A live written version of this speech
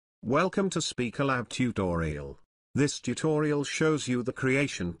Welcome to SpeakerLAB tutorial. This tutorial shows you the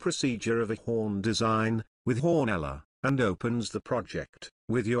creation procedure of a horn design, with Horn.ell.a, and opens the project,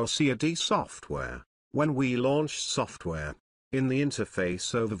 with your CAD software. When we launch software, in the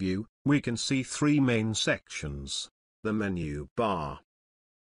interface overview, we can see three main sections: the menu bar,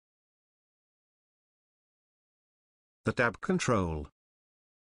 the tab control,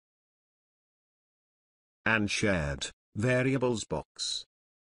 and shared variables box.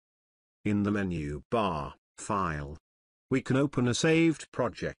 In the menu bar, File, we can open a saved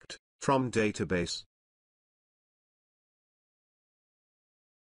project from database.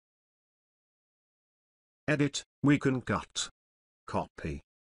 Edit, we can cut, copy,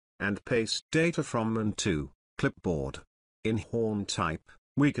 and paste data from and to clipboard. In horn type,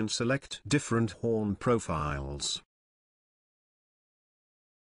 we can select different horn profiles.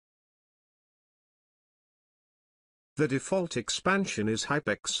 The default expansion is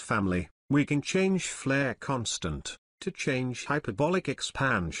Hypex family. We can change flare constant to change hyperbolic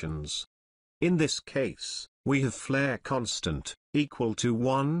expansions. In this case, we have flare constant equal to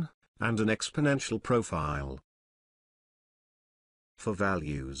 1 and an exponential profile. For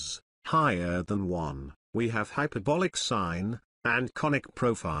values higher than 1, we have hyperbolic sine and conic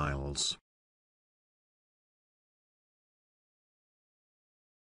profiles.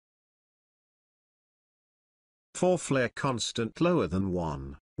 For flare constant lower than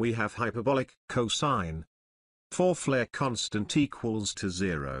 1, we have hyperbolic cosine. For flare constant equals to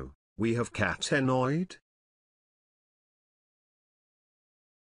 0, we have catenoid.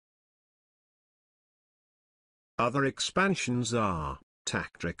 Other expansions are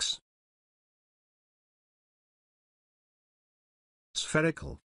tactrix,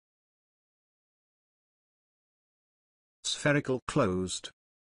 spherical, spherical closed,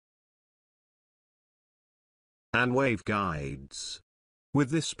 and waveguides.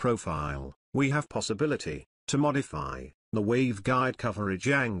 With this profile, we have possibility to modify the waveguide coverage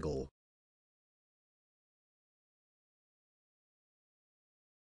angle.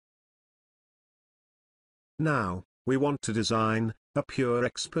 Now, we want to design a pure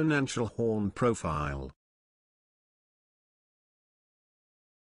exponential horn profile.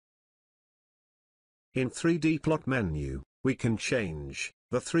 In 3D plot menu, we can change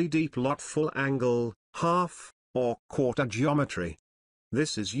the 3D plot full angle, half, or quarter geometry.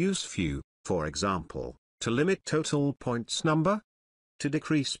 This is useful, for example, to limit total points number, to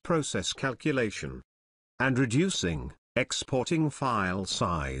decrease process calculation, and reducing exporting file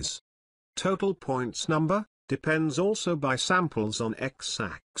size. Total points number depends also by samples on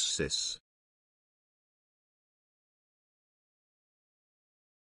x-axis.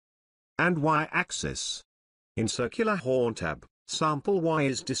 And y-axis. In circular horn tab, sample Y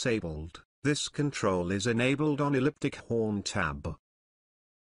is disabled. This control is enabled on elliptic horn tab.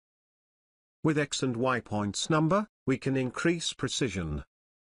 With X and Y points number, we can increase precision.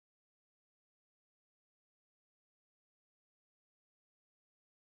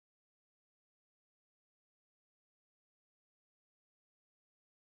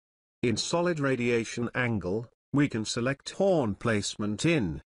 In solid radiation angle, we can select horn placement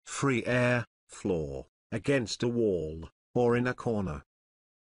in free air, floor, against a wall, or in a corner.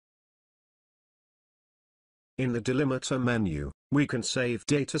 In the delimiter menu, we can save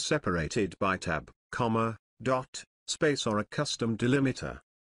data separated by tab, comma, dot, space or a custom delimiter,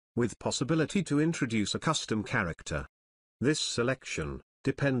 with possibility to introduce a custom character. This selection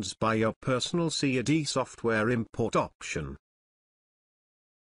depends by your personal CAD software import option.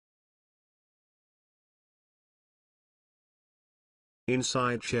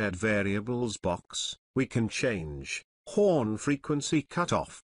 Inside shared variables box, we can change horn frequency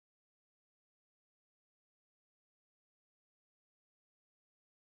cutoff,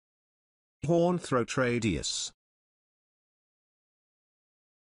 horn throat radius,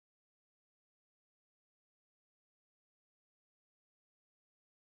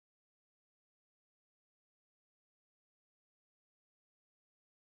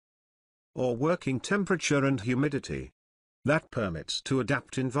 or working temperature and humidity. That permits to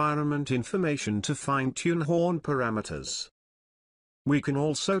adapt environment information to fine-tune horn parameters. We can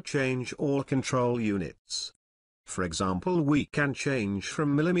also change all control units. For example, we can change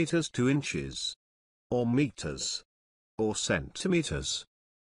from millimeters to inches, or meters, or centimeters.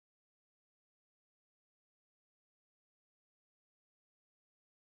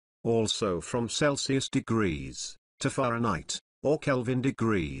 Also from Celsius degrees to Fahrenheit or Kelvin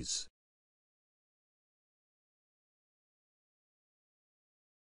degrees.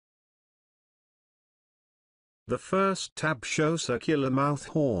 The first tab shows circular mouth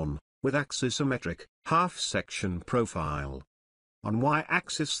horn, with axisymmetric, half-section profile. On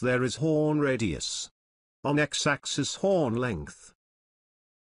y-axis there is horn radius. On x-axis horn length.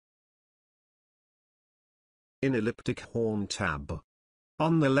 In elliptic horn tab.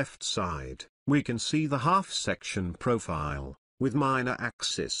 On the left side, we can see the half-section profile, with minor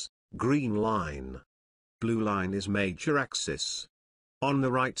axis, green line. Blue line is major axis. On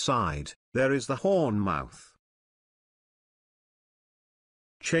the right side, there is the horn mouth.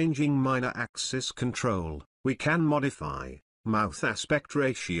 Changing minor axis control, we can modify mouth aspect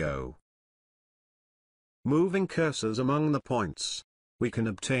ratio. Moving cursors among the points, we can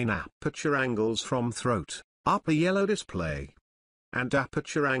obtain aperture angles from throat, upper yellow display, and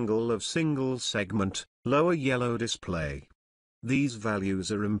aperture angle of single segment, lower yellow display. These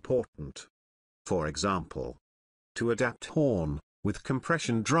values are important. For example, to adapt horn, with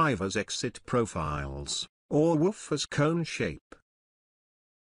compression drivers exit profiles, or woofer's cone shape.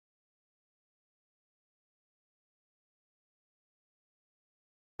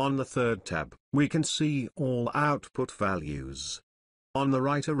 On the third tab, we can see all output values. On the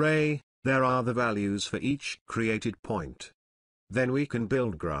right array, there are the values for each created point. Then we can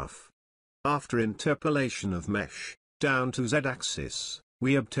build graph. After interpolation of mesh, down to z-axis,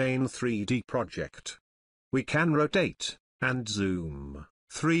 we obtain 3D project. We can rotate, and zoom,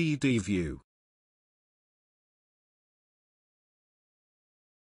 3D view.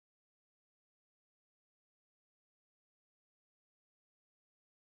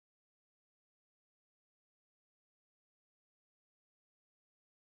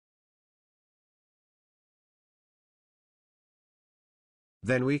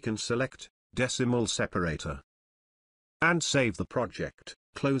 Then we can select decimal separator and save the project,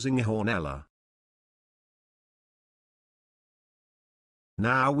 closing Horn.ell.a.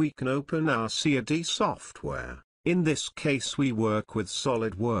 Now we can open our CAD software. In this case we work with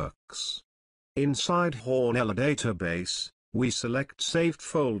SolidWorks. Inside Horn.ell.a database, we select saved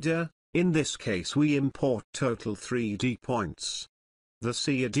folder. In this case we import total 3D points. The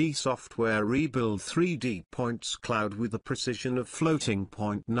CAD software rebuild 3D points cloud with the precision of floating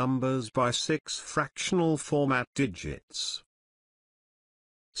point numbers by 6 fractional format digits.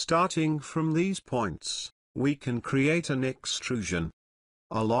 Starting from these points, we can create an extrusion,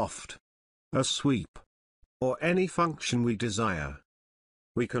 a loft, a sweep, or any function we desire.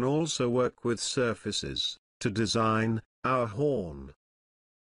 We can also work with surfaces to design our horn.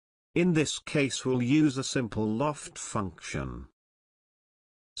 In this case we'll use a simple loft function,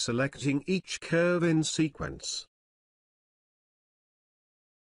 selecting each curve in sequence.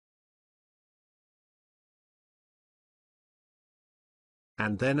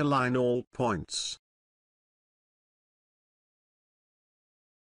 And then align all points.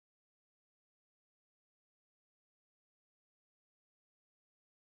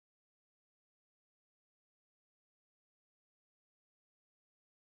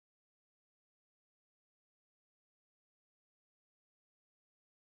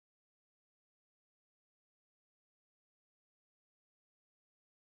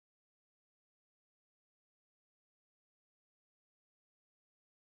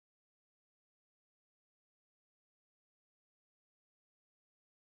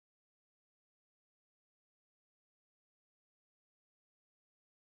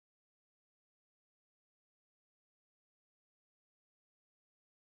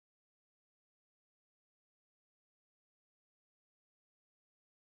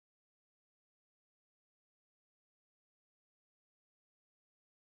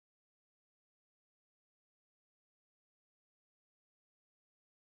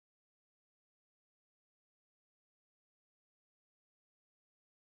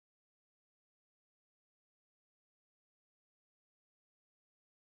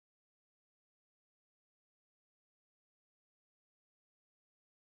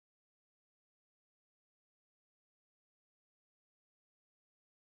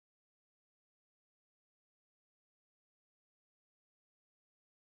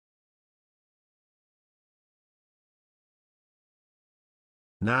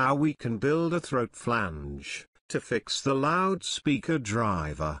 Now we can build a throat flange to fix the loudspeaker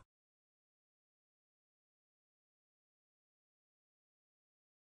driver.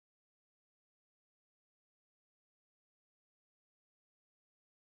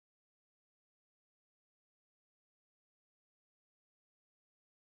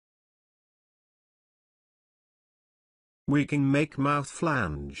 We can make mouth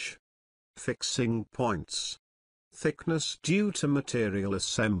flange, fixing points, thickness due to material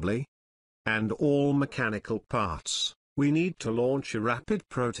assembly, and all mechanical parts. We need to launch a rapid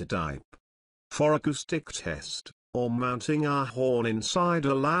prototype for acoustic test, or mounting our horn inside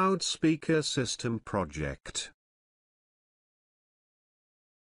a loudspeaker system project.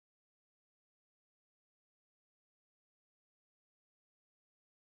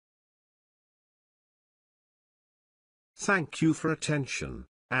 Thank you for attention,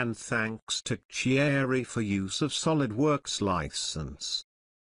 and thanks to Thierry for use of SolidWorks license.